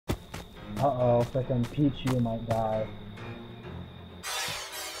Uh-oh, frickin' Pichu might die.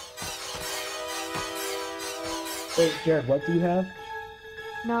 Wait, Jared, what do you have?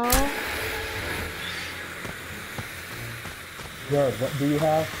 No. Jared, what do you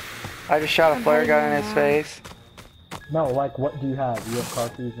have? I just shot a flare gun in his face. No, like, what do you have? You have car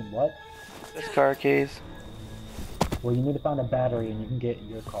keys and what? Just car keys. Well, you need to find a battery and you can get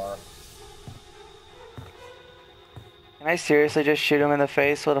your car. Can I seriously just shoot him in the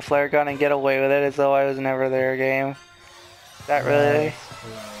face with a flare gun and get away with it as though I was never there, game? Is that really?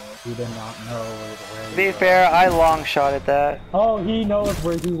 He did not know where To be fair, I long shot at that. Oh, he knows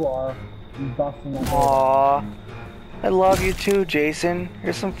where you are. He's busting that. Aww. I love you too, Jason.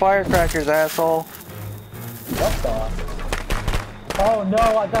 Here's some firecrackers, asshole. What the? Oh no,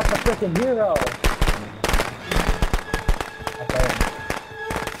 I got the freaking hero! Okay.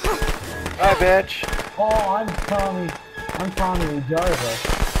 Bye, bitch. Oh, I'm Tommy Jarvis.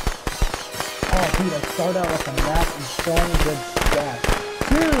 Oh, dude, I start out with a map and so many good stats.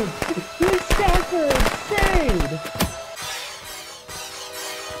 Dude, these stats are insane!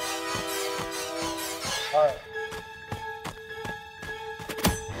 Alright.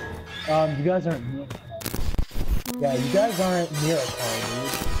 You guys aren't near. Yeah, you guys aren't near a car,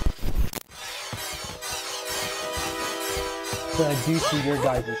 dude. So I do see your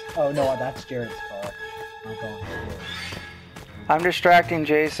guys'. Oh no, that's Jared's car. I'm going for Jared. I'm distracting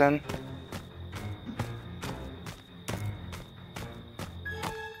Jason.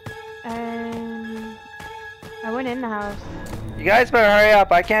 I went in the house. You guys better hurry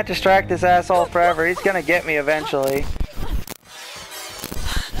up. I can't distract this asshole forever. He's gonna get me eventually.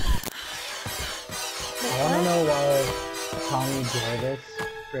 I wanna know why Tommy Jarvis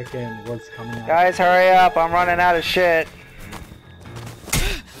frickin' was coming out. Guys, hurry up. I'm running out of shit.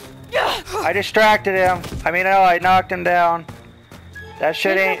 I distracted him. I mean, no, I knocked him down. That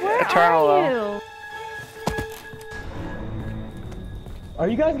shit ain't eternal though. Are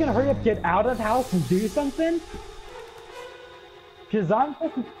you guys gonna hurry up, get out of the house and do something? Cause I'm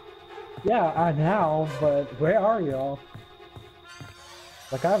fucking... Yeah, I know, but where are y'all?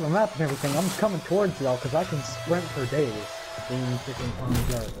 Like, I have a map and everything. I'm coming towards y'all because I can sprint for days. Being freaking Tommy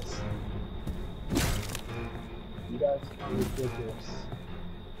Jarvis. You guys are ridiculous.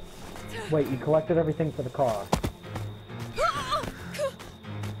 Wait, you collected everything for the car.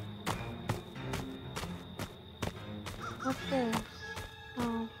 What's this?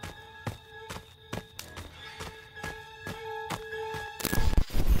 Oh.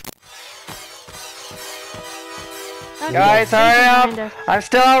 Guys, hurry up! I'm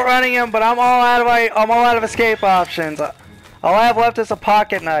still outrunning him, but I'm all out of escape options. All I have left is a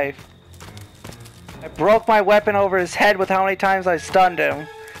pocket knife. I broke my weapon over his head with how many times I stunned him.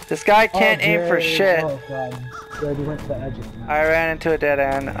 This guy can't aim for shit. Oh, God. Jared, you went to the edge of the map. I ran into a dead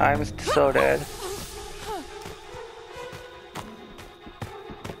end. I'm so dead.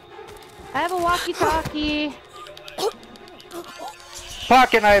 I have a walkie-talkie.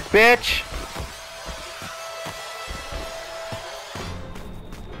 Pocket knife, bitch!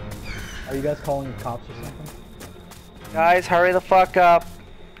 Are you guys calling the cops or something? Guys, hurry the fuck up.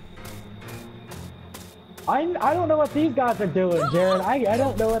 I don't know what these guys are doing, Jared. I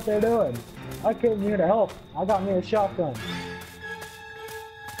don't know what they're doing. I came here to help. I got me a shotgun.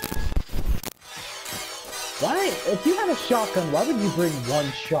 Why? If you had a shotgun, why would you bring one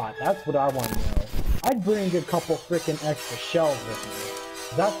shot? That's what I want to know. I'd bring a couple freaking extra shells with me.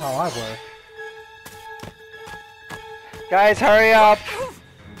 That's how I work. Guys, hurry up.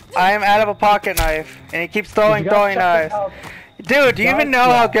 I am out of a pocket knife, and he keeps throwing knives. Dude, do you even know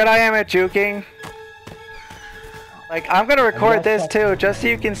how good I am at juking? Like, I'm gonna record this too, just so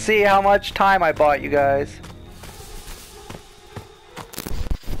you can see how much time I bought you guys.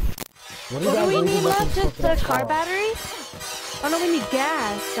 What do we need left? Just the car battery? Oh no, we need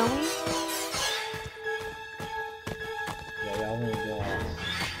gas, don't we? Yeah, y'all need gas.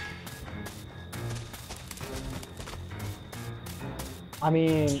 I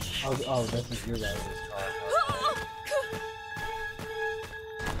mean, oh, this is your guys' car.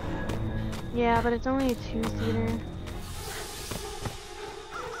 Yeah, but it's only a two-seater.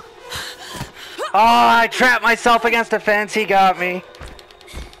 Oh, I trapped myself against a fence. He got me.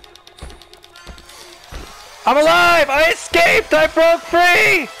 I'm alive! I escaped! I broke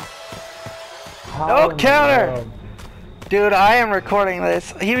free! No counter! Dude, I am recording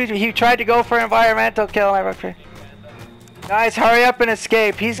this. He tried to go for environmental kill and I broke free. Guys, hurry up and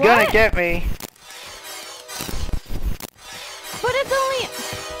escape. He's gonna get me. But it's only...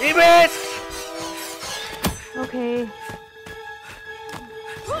 He missed! Okay.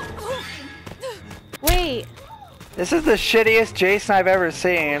 Wait. This is the shittiest Jason I've ever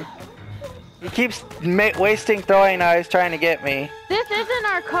seen. He keeps wasting throwing knives trying to get me. This isn't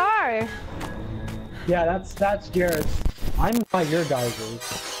our car. Yeah, that's Jared's. I'm by your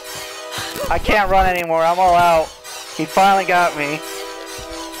guys's. I can't run anymore. I'm all out. He finally got me.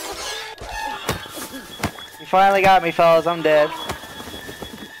 He finally got me, fellas. I'm dead.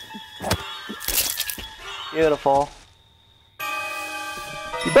 Beautiful.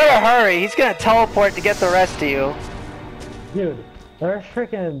 You better hurry. He's gonna teleport to get the rest of you. Dude,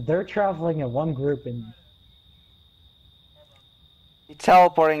 they're traveling in one group and... He's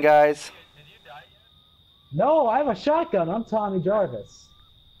teleporting, guys. No, I have a shotgun. I'm Tommy Jarvis.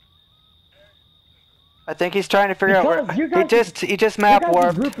 I think he's trying to figure out where... He just map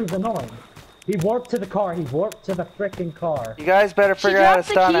warped. Group is annoying. He warped to the car. He warped to the freaking car. You guys better figure out how to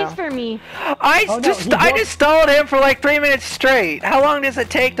stun him. She dropped the keys for me. I just stalled him for like 3 minutes straight. How long does it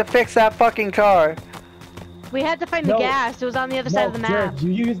take to fix that fucking car? We had to find the gas. It was on the other side of the map. Jared,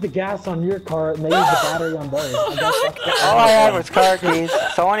 you used the gas on your car and they used the battery on theirs. All I had was car keys.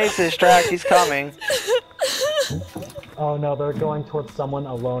 Someone needs to distract. He's coming. Oh no, they're going towards someone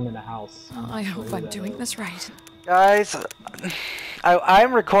alone in a house. Oh, I hope I'm doing this right. Guys,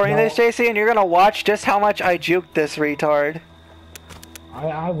 I'm recording this, JC, and you're gonna watch just how much I juked this retard.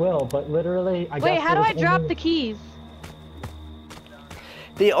 I will, but literally, I guess... Wait, how do I drop the keys?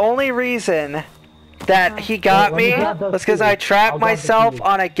 The only reason that he got me was because I trapped myself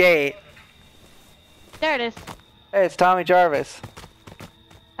on a gate. There it is. Hey, it's Tommy Jarvis.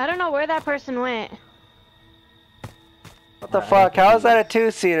 I don't know where that person went. What the fuck? How is that a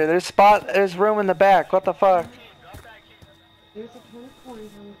two-seater? There's room in the back. What the fuck? There's a ton of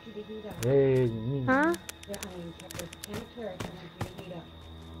coins on the PDD dock. Hey. Huh? There's 10 carrots on the PDD dock.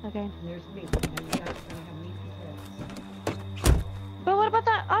 Okay. And there's meat. And you guys are gonna have meat and carrots. But what about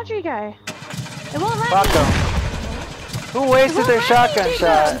that Audrey guy? It won't let Fuck me. him. Who wasted their shotgun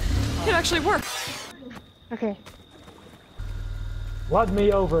shot? It actually worked. Okay. Let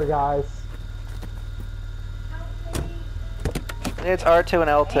me over, guys. It's R2 and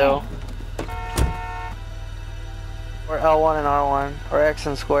L2. Or L1 and R1. Or X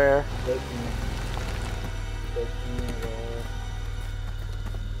and square.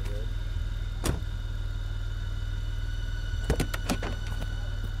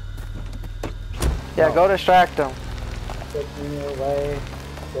 Yeah, go distract him. Take me away,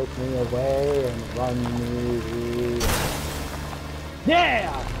 and run me.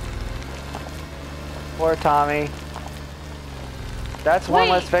 Yeah! Poor Tommy. That's one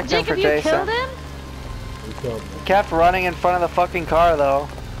less victim for Jacob, Jason. you killed him? He killed me. He kept running in front of the fucking car, though.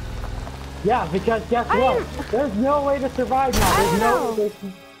 Yeah, because guess what? There's no way to survive now. There's no way.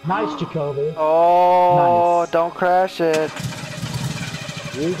 Nice, Jacoby. Oh, Nice. don't crash it.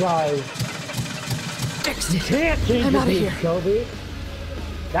 You guys. You can't change I'm your outta view, here. Jacoby.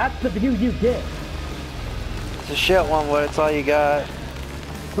 That's the view you get. It's a shit one, but it's all you got.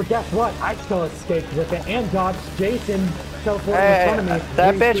 But guess what? I still escaped with it and dodged Jason teleporting Hey, in front of me.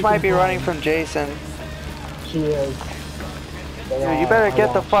 that bitch might be running from Jason. She is. Dude, you better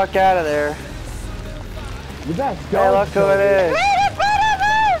get the fuck out of there. You best go. Hey, look who it is.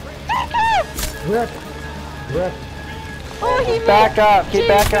 Rip. Rip. Oh, he Back up, keep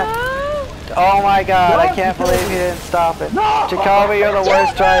back up. Oh my god, I can't believe he didn't stop it. No! Jacoby, you're the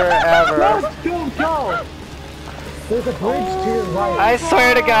worst driver ever. Go! There's a bridge to your right. I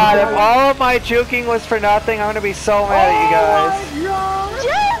swear to god, if all of my juking was for nothing, I'm gonna be so mad at you guys.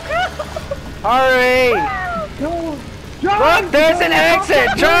 Hurry! Look, there's an exit!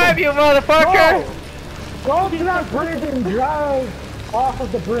 Drive, you motherfucker! Go to that bridge and drive off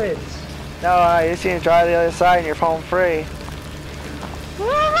of the bridge. No, you just need to drive the other side and you're home free.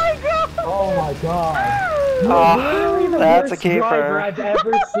 Oh my god. Oh, You're literally the that's worst a keeper. driver I've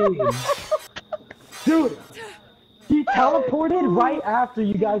ever seen. Dude, he teleported right after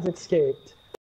you guys escaped.